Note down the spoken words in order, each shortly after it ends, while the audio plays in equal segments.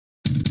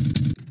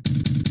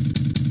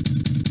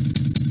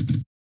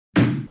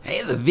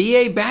Hey, the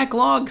VA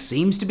backlog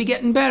seems to be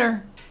getting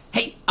better.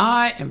 Hey,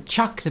 I am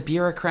Chuck the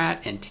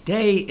Bureaucrat, and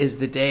today is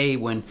the day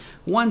when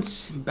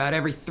once, about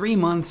every 3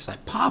 months, I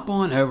pop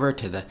on over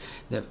to the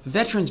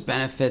Veterans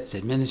Benefits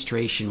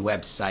Administration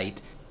website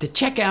to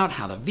check out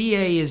how the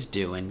VA is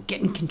doing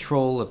getting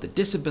control of the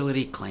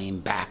disability claim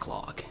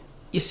backlog.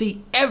 You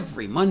see,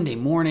 every Monday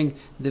morning,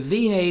 the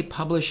VA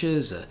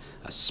publishes a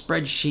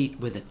spreadsheet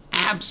with an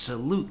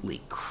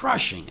absolutely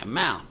crushing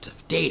amount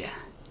of data.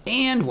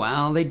 And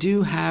while they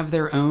do have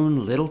their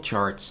own little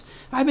charts,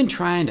 I've been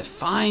trying to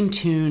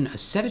fine-tune a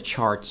set of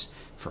charts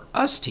for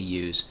us to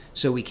use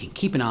so we can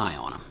keep an eye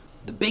on them.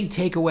 The big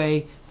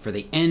takeaway for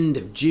the end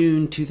of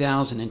June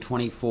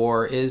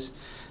 2024 is,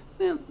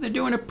 well, they're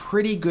doing a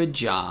pretty good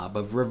job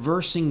of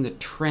reversing the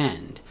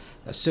trend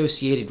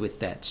associated with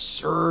that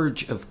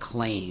surge of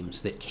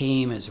claims that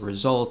came as a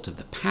result of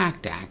the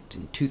PACT Act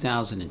in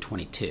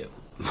 2022.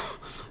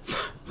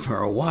 For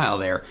a while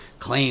there,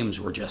 claims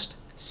were just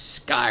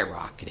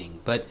skyrocketing,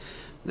 but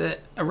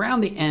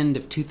around the end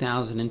of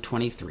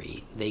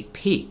 2023, they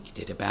peaked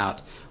at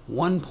about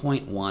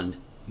 1.1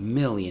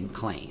 million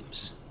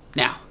claims.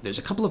 Now, there's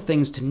a couple of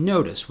things to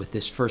notice with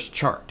this first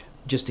chart.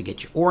 Just to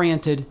get you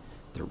oriented,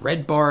 the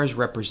red bars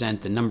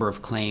represent the number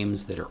of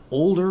claims that are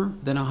older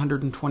than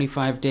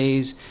 125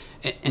 days,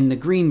 and the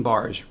green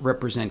bars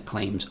represent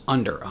claims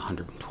under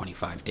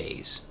 125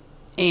 days.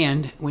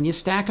 And when you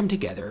stack them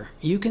together,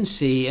 you can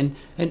see an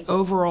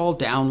overall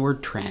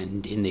downward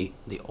trend in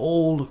the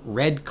old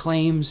red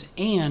claims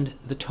and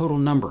the total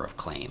number of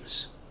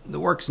claims.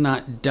 The work's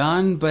not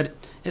done, but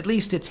at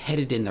least it's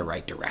headed in the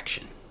right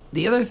direction.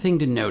 The other thing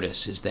to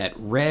notice is that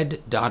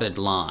red dotted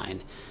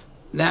line.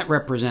 That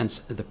represents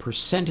the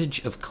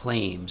percentage of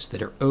claims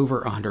that are over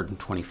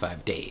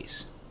 125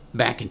 days.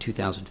 Back in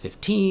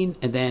 2015,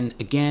 and then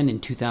again in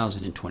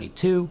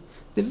 2022,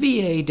 the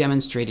VA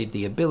demonstrated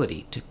the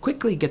ability to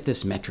quickly get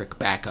this metric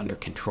back under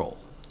control.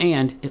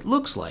 And it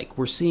looks like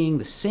we're seeing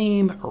the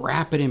same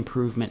rapid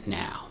improvement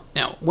now.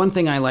 Now, one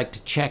thing I like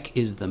to check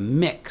is the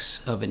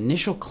mix of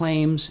initial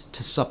claims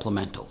to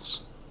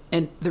supplementals.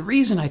 And the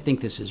reason I think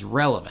this is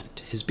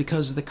relevant is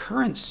because the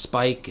current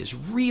spike is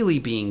really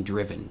being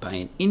driven by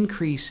an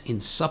increase in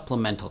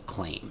supplemental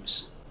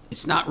claims.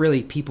 It's not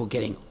really people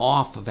getting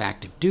off of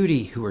active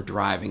duty who are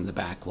driving the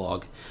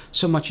backlog,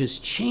 so much as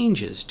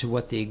changes to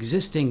what the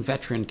existing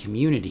veteran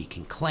community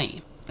can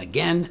claim.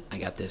 Again, I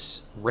got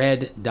this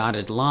red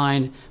dotted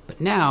line, but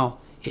now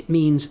it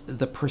means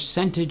the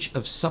percentage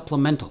of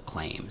supplemental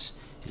claims,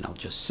 and I'll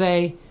just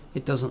say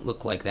it doesn't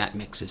look like that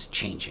mix is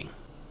changing.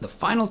 The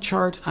final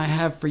chart I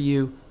have for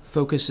you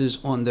focuses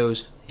on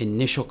those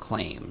initial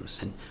claims,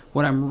 and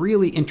what I'm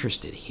really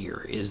interested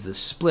here is the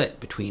split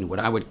between what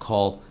I would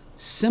call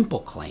simple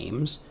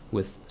claims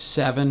with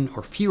 7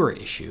 or fewer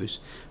issues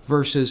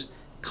versus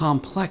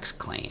complex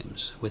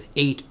claims with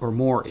 8 or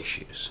more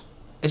issues.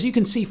 As you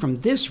can see from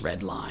this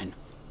red line,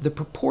 the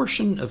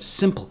proportion of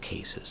simple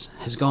cases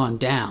has gone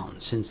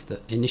down since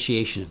the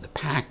initiation of the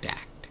PACT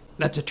Act.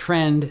 That's a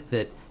trend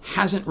that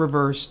hasn't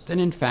reversed, and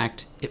in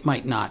fact, it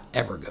might not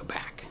ever go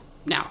back.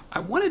 Now, I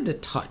wanted to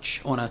touch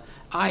on a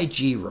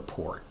IG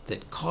report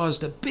that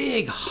caused a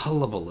big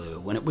hullabaloo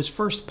when it was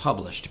first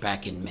published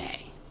back in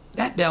May.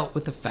 That dealt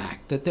with the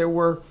fact that there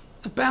were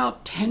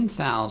about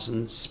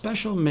 10,000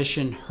 special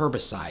mission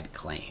herbicide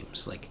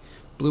claims, like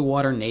Blue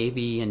Water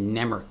Navy and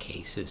NEMR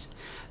cases,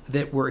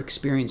 that were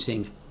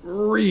experiencing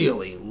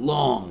really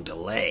long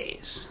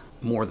delays.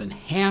 More than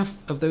half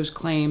of those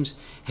claims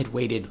had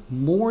waited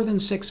more than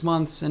 6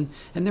 months, and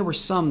there were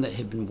some that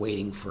had been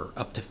waiting for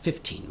up to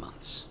 15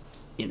 months.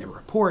 In the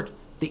report,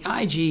 the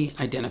IG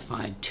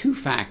identified 2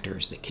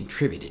 factors that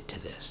contributed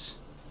to this.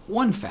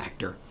 One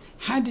factor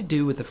had to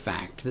do with the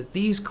fact that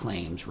these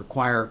claims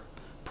require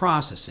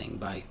processing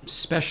by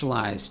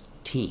specialized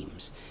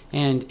teams,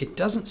 and it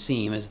doesn't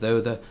seem as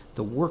though the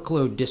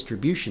workload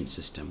distribution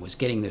system was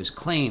getting those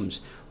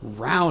claims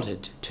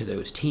routed to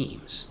those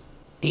teams.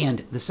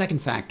 And the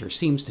second factor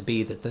seems to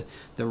be that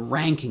the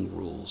ranking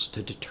rules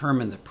to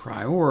determine the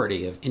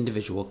priority of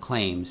individual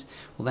claims,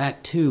 well,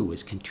 that too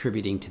was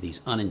contributing to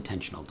these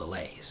unintentional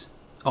delays.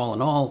 All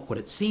in all, what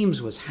it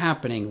seems was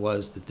happening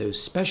was that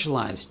those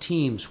specialized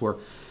teams were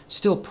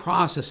still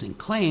processing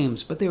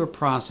claims, but they were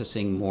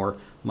processing more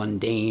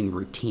mundane,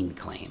 routine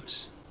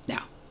claims.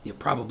 Now, you'll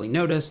probably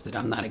notice that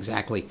I'm not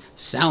exactly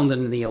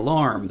sounding the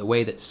alarm the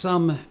way that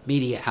some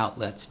media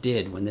outlets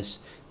did when this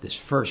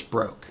first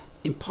broke.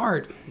 In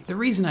part, the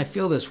reason I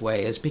feel this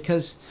way is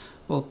because,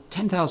 well,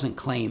 10,000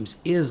 claims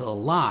is a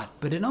lot,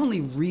 but it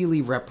only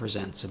really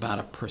represents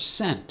about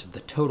 1% of the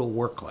total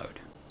workload.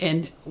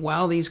 And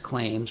while these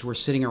claims were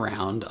sitting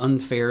around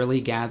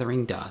unfairly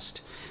gathering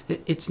dust,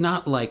 it's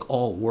not like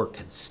all work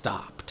had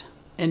stopped.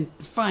 And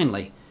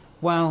finally,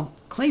 while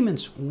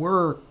claimants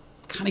were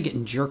kind of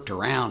getting jerked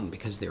around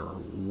because they were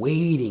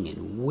waiting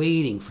and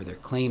waiting for their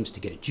claims to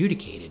get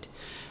adjudicated,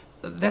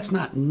 that's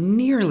not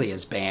nearly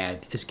as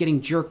bad as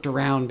getting jerked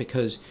around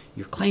because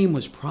your claim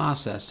was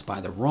processed by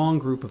the wrong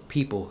group of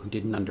people who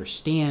didn't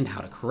understand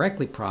how to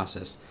correctly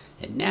process,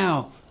 and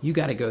now you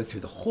got to go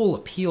through the whole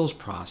appeals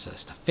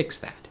process to fix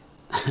that.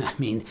 I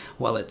mean,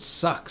 while it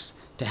sucks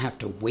to have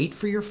to wait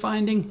for your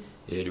finding,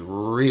 it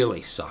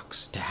really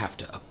sucks to have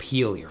to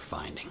appeal your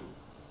finding.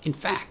 In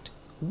fact,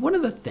 one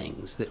of the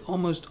things that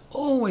almost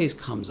always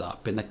comes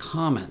up in the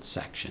comments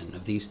section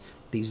of these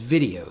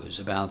videos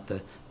about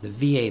the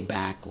VA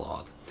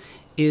backlog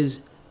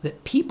is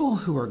that people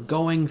who are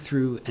going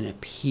through an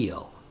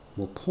appeal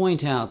will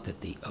point out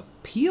that the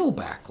appeal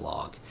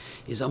backlog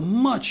is a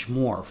much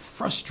more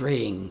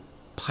frustrating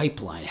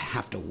pipeline to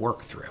have to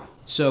work through.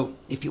 So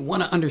if you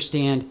want to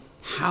understand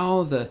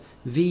how the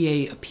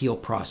VA appeal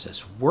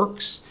process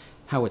works,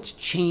 how it's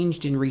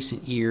changed in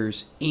recent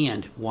years,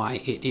 and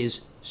why it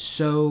is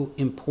so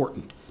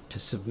important to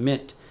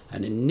submit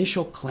an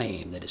initial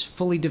claim that is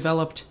fully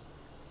developed,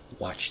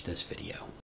 watch this video.